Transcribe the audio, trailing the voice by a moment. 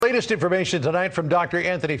latest information tonight from Dr.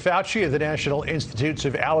 Anthony Fauci of the National Institutes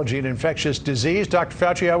of Allergy and Infectious Disease. Dr.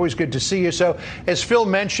 Fauci, always good to see you. So, as Phil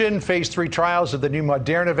mentioned, phase 3 trials of the new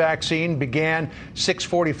Moderna vaccine began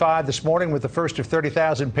 6:45 this morning with the first of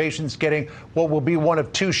 30,000 patients getting what will be one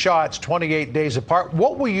of 2 shots 28 days apart.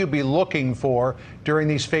 What will you be looking for during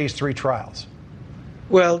these phase 3 trials?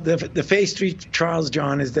 Well, the phase 3 trials,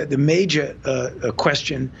 John, is that the major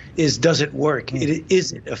question is, does it work?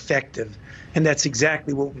 Is it effective? And that's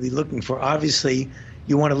exactly what we'll be looking for. Obviously,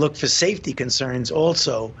 you want to look for safety concerns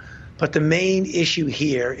also. But the main issue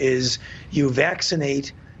here is you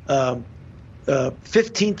vaccinate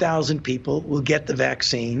 15,000 people will get the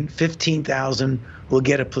vaccine, 15,000 will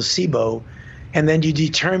get a placebo, and then you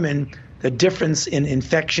determine the difference in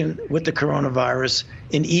infection with the coronavirus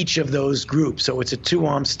in each of those groups. So it's a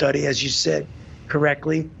 2-arm study, as you said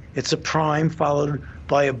correctly. It's a prime followed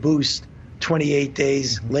by a boost 28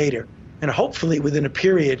 days later. And hopefully within a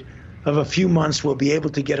period of a few months, we'll be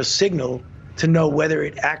able to get a signal to know whether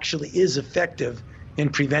it actually is effective in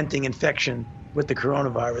preventing infection with the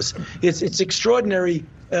coronavirus. It's extraordinary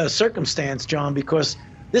circumstance, John, because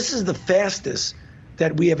this is the fastest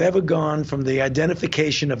that we have ever gone from the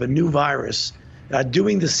identification of a new virus,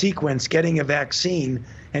 doing the sequence, getting a vaccine,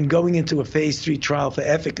 and going into a phase 3 trial for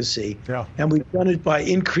efficacy. Yeah. And we've done it by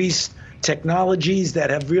increased technologies that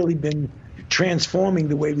have really been transforming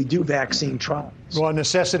the way we do vaccine trials. Well,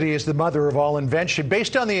 necessity is the mother of all invention.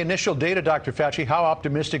 Based on the initial data, Dr. Fauci, how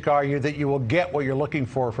optimistic are you that you will get what you're looking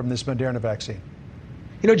for from this Moderna vaccine?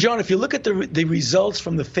 You know, John, if you look at the results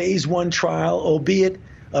from the phase 1 trial, albeit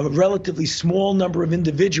a relatively small number of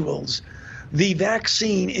individuals, the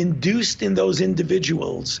vaccine induced in those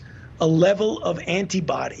individuals a level of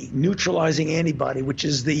antibody, neutralizing antibody, which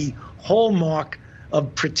is the hallmark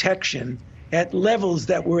of protection, at levels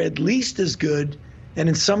that were at least as good and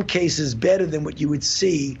in some cases better than what you would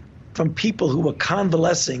see from people who were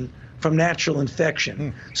convalescing from natural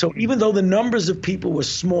infection. So even though the numbers of people were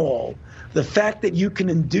small, the fact that you can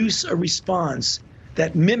induce a response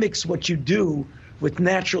that mimics what you do with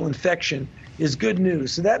natural infection is good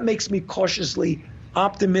news. So that makes me cautiously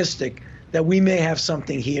optimistic that we may have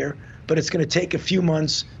something here, but it's going to take a few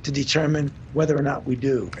months to determine whether or not we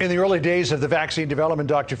do. In the early days of the vaccine development,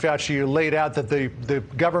 Dr. Fauci, you laid out that the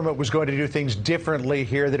government was going to do things differently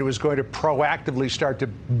here, that it was going to proactively start to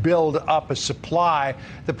build up a supply.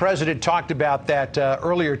 The president talked about that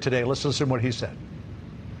earlier today. Let's listen to what he said.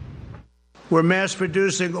 We're mass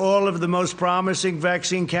producing all of the most promising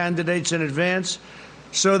vaccine candidates in advance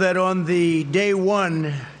so that on the day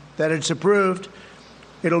 1 that it's approved,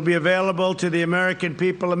 it'll be available to the American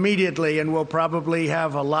people immediately, and we'll probably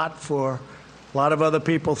have a lot for a lot of other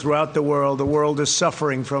people throughout the world. The world is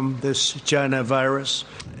suffering from this China virus.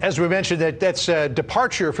 As we mentioned, that's a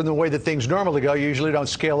departure from the way that things normally go. You usually don't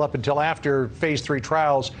scale up until after phase 3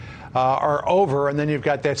 trials are over, and then you've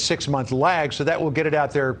got that 6-month lag, so that will get it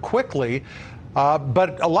out there quickly.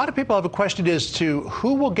 But a lot of people have a question as to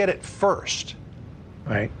who will get it first.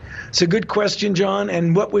 Right. It's a good question, John.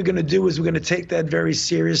 And what we're going to do is we're going to take that very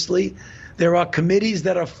seriously. There are committees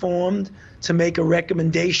that are formed to make a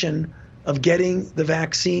recommendation of getting the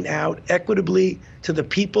vaccine out equitably to the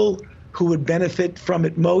people who would benefit from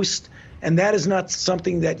it most. And that is not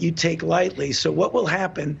something that you take lightly. So what will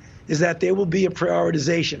happen is that there will be a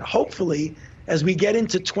prioritization. Hopefully, as we get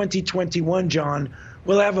into 2021, John,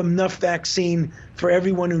 we'll have enough vaccine for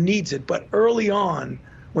everyone who needs it. But early on,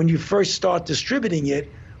 when you first start distributing it,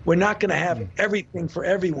 we're not going to have everything for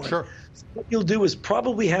everyone. Sure. So what you'll do is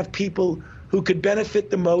probably have people who could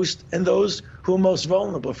benefit the most and those who are most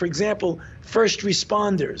vulnerable. For example, first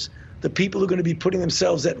responders, the people who are going to be putting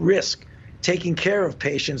themselves at risk, taking care of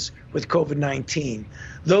patients with COVID-19.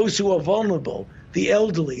 Those who are vulnerable, the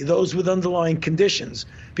elderly, those with underlying conditions,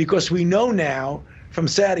 because we know now from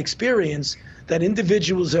sad experience that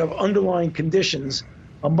individuals who have underlying conditions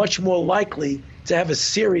are much more likely to have a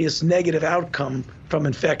serious negative outcome from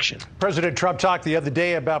infection. President Trump talked the other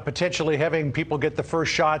day about potentially having people get the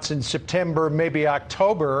first shots in September, maybe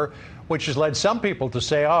October, which has led some people to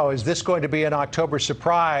say, oh, is this going to be an October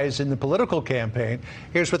surprise in the political campaign?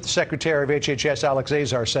 Here's what the Secretary of HHS, Alex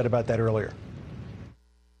Azar, said about that earlier.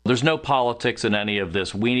 There's no politics in any of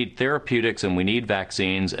this. We need therapeutics and we need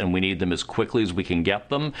vaccines, and we need them as quickly as we can get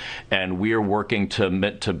them. And we are working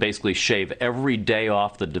to basically shave every day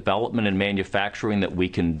off the development and manufacturing that we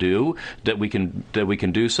can do, that we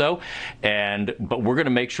can do so. But we're going to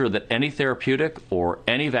make sure that any therapeutic or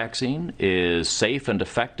any vaccine is safe and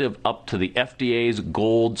effective up to the FDA's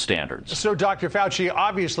gold standards. So, Dr. Fauci,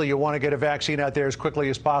 obviously you want to get a vaccine out there as quickly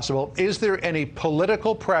as possible. Is there any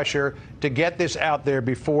political pressure to get this out there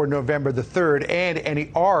before before November the 3rd? And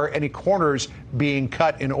any corners being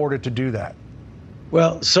cut in order to do that?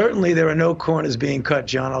 Well, certainly there are no corners being cut,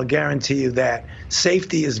 John. I'll guarantee you that.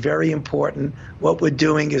 Safety is very important. What we're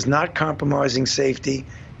doing is not compromising safety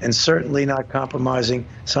and certainly not compromising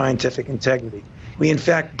scientific integrity. We, in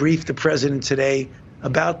fact, briefed the president today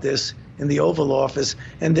about this in the Oval Office,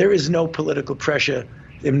 and there is no political pressure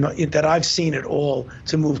that I've seen at all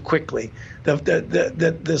to move quickly.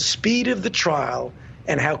 The speed of the trial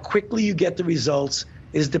and how quickly you get the results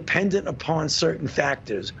is dependent upon certain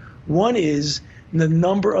factors. One is the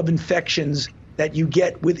number of infections that you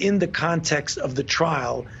get within the context of the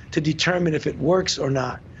trial to determine if it works or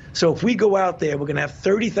not. So if we go out there, we're going to have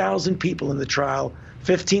 30,000 people in the trial.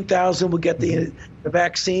 15,000 will get the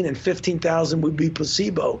vaccine and 15,000 would be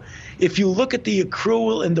placebo. If you look at the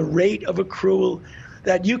accrual and the rate of accrual,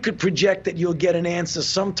 that you could project that you'll get an answer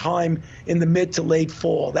sometime in the mid to late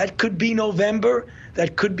fall. That could be November.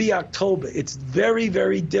 That could be October. It's very,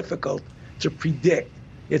 very difficult to predict.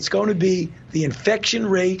 It's going to be the infection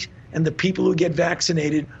rate and the people who get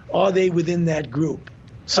vaccinated. Are they within that group?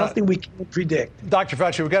 Something we can't predict. Dr.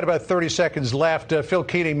 Fauci, we've got about 30 seconds left. Phil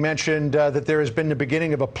Keating mentioned that there has been the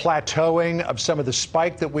beginning of a plateauing of some of the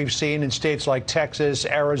spike that we've seen in states like Texas,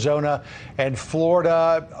 Arizona, and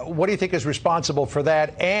Florida. What do you think is responsible for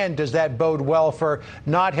that? And does that bode well for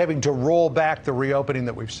not having to roll back the reopening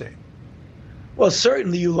that we've seen? Well,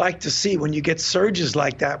 certainly you like to see when you get surges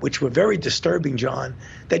like that, which were very disturbing, John,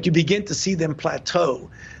 that you begin to see them plateau.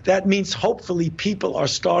 That means hopefully people are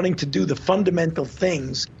starting to do the fundamental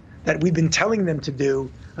things that we've been telling them to do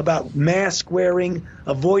about mask wearing,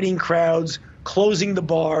 avoiding crowds, closing the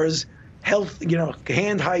bars, health,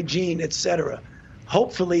 hand hygiene, etc.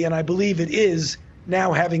 Hopefully, and I believe it is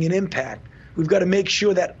now having an impact. We've got to make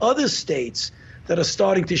sure that other states that are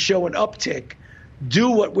starting to show an uptick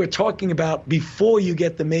do what we're talking about before you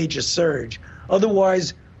get the major surge.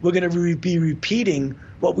 Otherwise, we're going to be repeating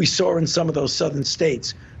what we saw in some of those southern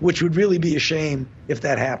states, which would really be a shame if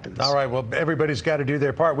that happens. All right. Well, everybody's got to do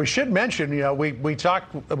their part. We should mention, we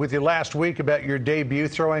talked with you last week about your debut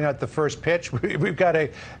throwing out the first pitch. We've got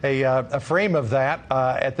a frame of that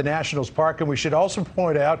at the Nationals Park. And we should also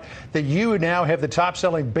point out that you now have the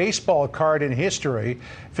top-selling baseball card in history.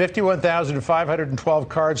 51,512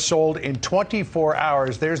 cards sold in 24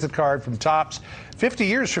 hours. There's the card from Topps. 50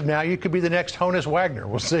 years from now, you could be the next Honus Wagner.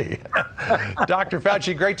 We'll see. Dr.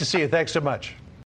 Fauci, great to see you. Thanks so much.